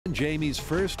Jamie's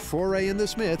first foray in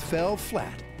this myth fell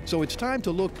flat, so it's time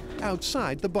to look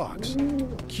outside the box.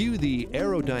 Cue the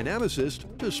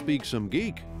aerodynamicist to speak some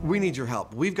geek. We need your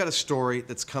help. We've got a story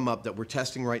that's come up that we're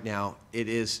testing right now. It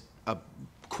is a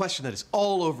question that is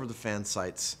all over the fan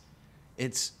sites.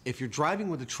 It's if you're driving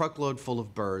with a truckload full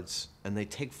of birds and they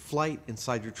take flight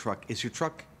inside your truck, is your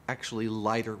truck actually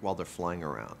lighter while they're flying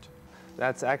around?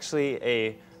 That's actually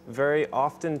a very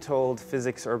often told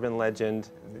physics urban legend.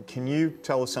 Can you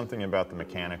tell us something about the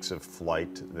mechanics of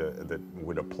flight that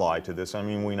would apply to this? I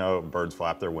mean, we know birds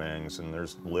flap their wings and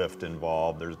there's lift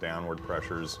involved, there's downward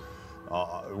pressures.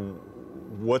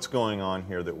 What's going on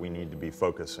here that we need to be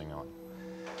focusing on?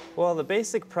 Well, the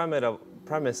basic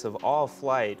premise of all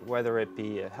flight, whether it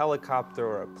be a helicopter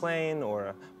or a plane or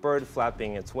a bird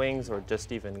flapping its wings or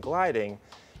just even gliding,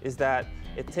 is that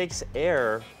it takes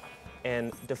air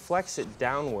and deflects it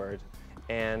downward,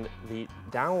 and the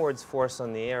downwards force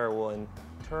on the air will in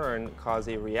turn cause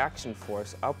a reaction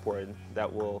force upward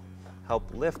that will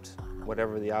help lift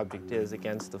whatever the object is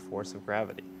against the force of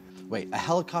gravity. Wait, a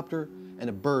helicopter and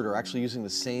a bird are actually using the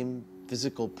same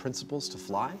physical principles to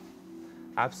fly?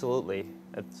 Absolutely.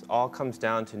 It all comes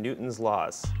down to Newton's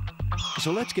laws.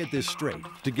 So let's get this straight.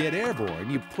 To get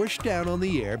airborne, you push down on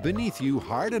the air beneath you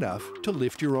hard enough to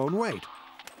lift your own weight.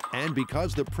 And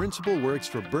because the principle works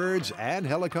for birds and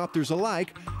helicopters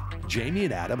alike, Jamie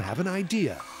and Adam have an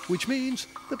idea, which means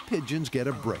the pigeons get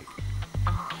a break.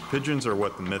 Pigeons are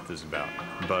what the myth is about,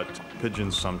 but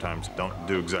pigeons sometimes don't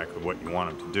do exactly what you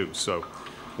want them to do. So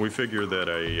we figure that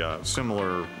a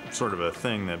similar sort of a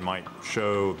thing that might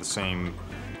show the same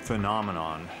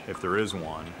phenomenon, if there is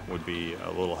one, would be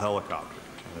a little helicopter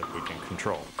that we can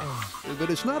control. But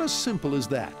it's not as simple as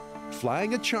that.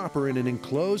 Flying a chopper in an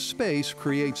enclosed space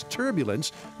creates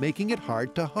turbulence, making it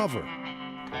hard to hover.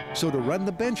 So to run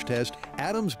the bench test,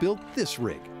 Adam's built this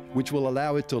rig, which will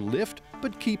allow it to lift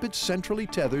but keep it centrally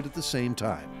tethered at the same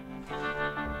time.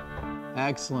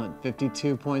 Excellent.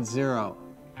 52.0.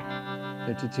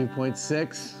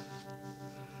 52.6.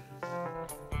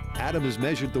 Adam has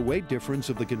measured the weight difference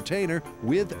of the container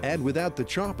with and without the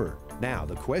chopper. Now,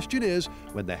 the question is,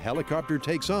 when the helicopter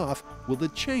takes off, will the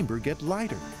chamber get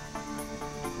lighter?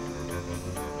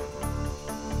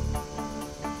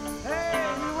 Hey,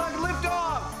 look, lift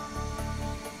off!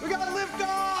 We got lift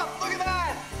off! Look at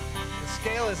that! The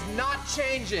scale is not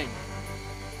changing.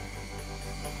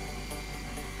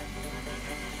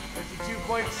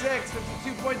 52.6,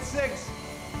 52.6.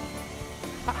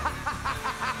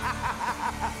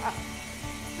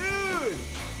 Dude,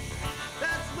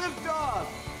 that's liftoff.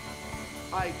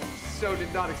 I so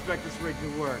did not expect this rig to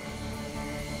work.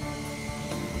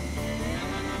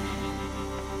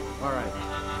 All right.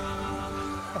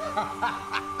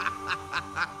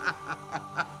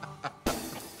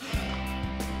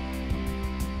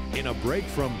 In a break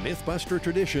from Mythbuster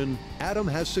tradition, Adam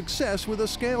has success with a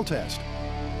scale test.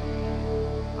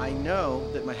 I know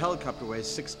that my helicopter weighs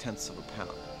 0.6 of a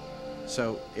pound.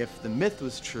 So if the myth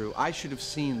was true, I should have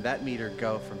seen that meter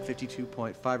go from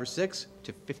 52.5 or 6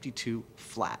 to 52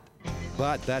 flat.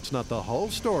 But that's not the whole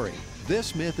story.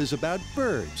 This myth is about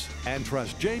birds, and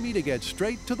trust Jamie to get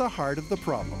straight to the heart of the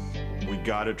problem. We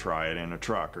gotta try it in a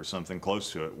truck or something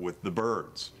close to it with the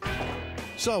birds.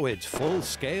 So it's full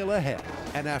scale ahead.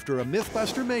 And after a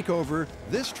Mythbuster makeover,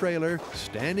 this trailer,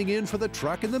 standing in for the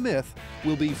truck and the myth,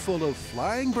 will be full of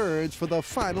flying birds for the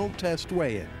final test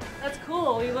weigh-in. That's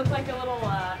cool. You look like a little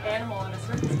animal in a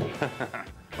circus cage.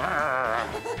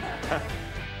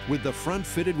 With the front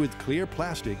fitted with clear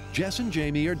plastic, Jess and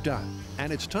Jamie are done.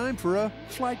 And it's time for a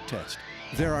flight test.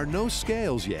 There are no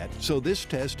scales yet, so this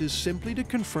test is simply to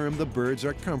confirm the birds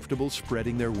are comfortable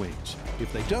spreading their wings.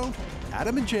 If they don't,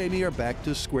 Adam and Jamie are back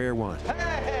to square one.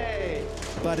 Hey!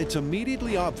 But it's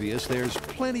immediately obvious there's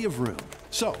plenty of room.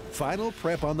 So, final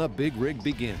prep on the big rig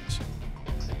begins.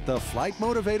 The flight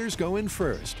motivators go in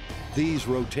first. These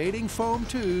rotating foam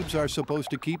tubes are supposed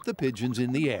to keep the pigeons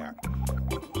in the air.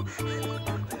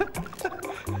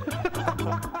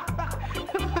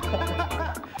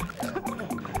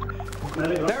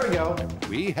 There we go.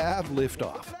 We have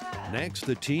liftoff. Next,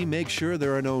 the team makes sure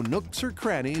there are no nooks or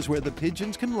crannies where the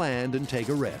pigeons can land and take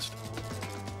a rest.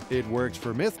 It works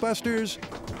for Mythbusters.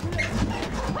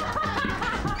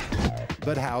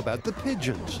 But how about the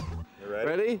pigeons? You ready?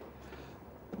 Ready?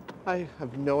 I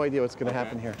have no idea what's going to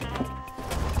happen here.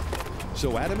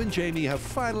 So Adam and Jamie have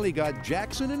finally got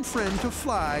Jackson and friend to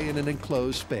fly in an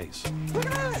enclosed space.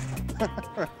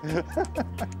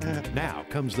 Now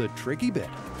comes the tricky bit,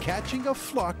 catching a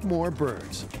flock more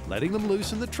birds, letting them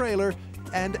loose in the trailer,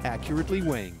 and accurately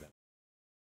weighing them.